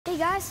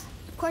guys,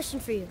 question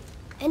for you.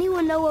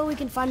 Anyone know where we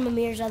can find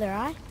Mimir's other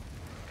eye?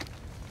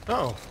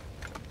 Oh.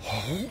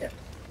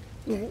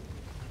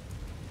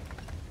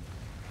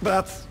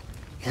 That's...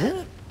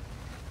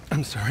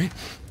 I'm sorry.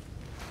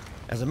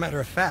 As a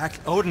matter of fact,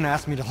 Odin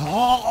asked me to...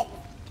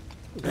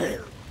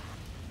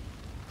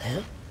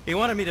 He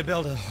wanted me to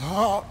build a...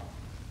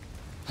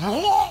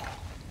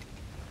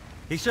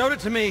 He showed it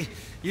to me,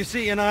 you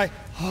see, and I...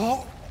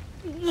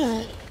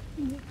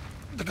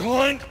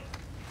 declined.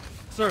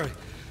 Sorry,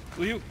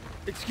 will you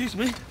excuse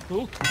me?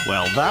 Oh.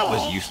 Well, that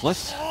was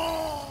useless.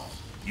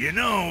 You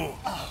know,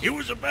 it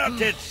was about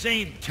that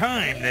same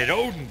time that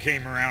Odin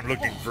came around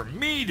looking for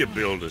me to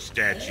build a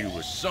statue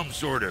with some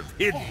sort of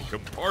hidden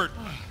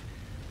compartment.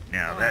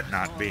 Now, that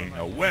not being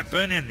a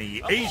weapon and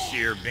the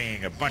Aesir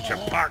being a bunch of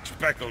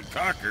pock-speckled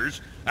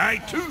cockers, I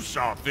too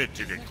saw fit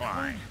to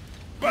decline.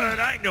 But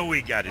I know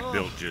we got it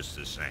built just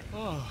the same.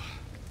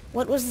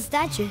 What was the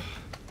statue?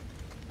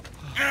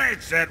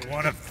 It's that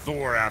one of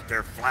Thor out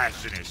there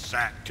flashing his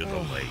sack to the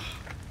lake.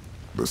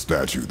 The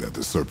statue that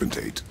the Serpent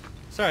ate.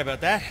 Sorry about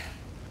that.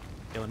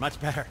 Feeling much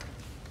better.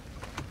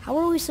 How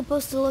are we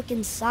supposed to look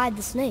inside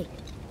the snake?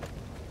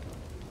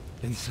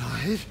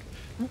 Inside?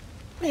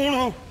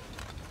 Oh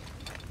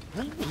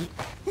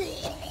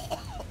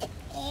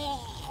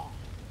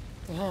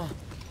no!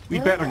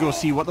 We'd better go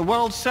see what the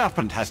world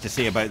Serpent has to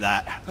say about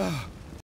that.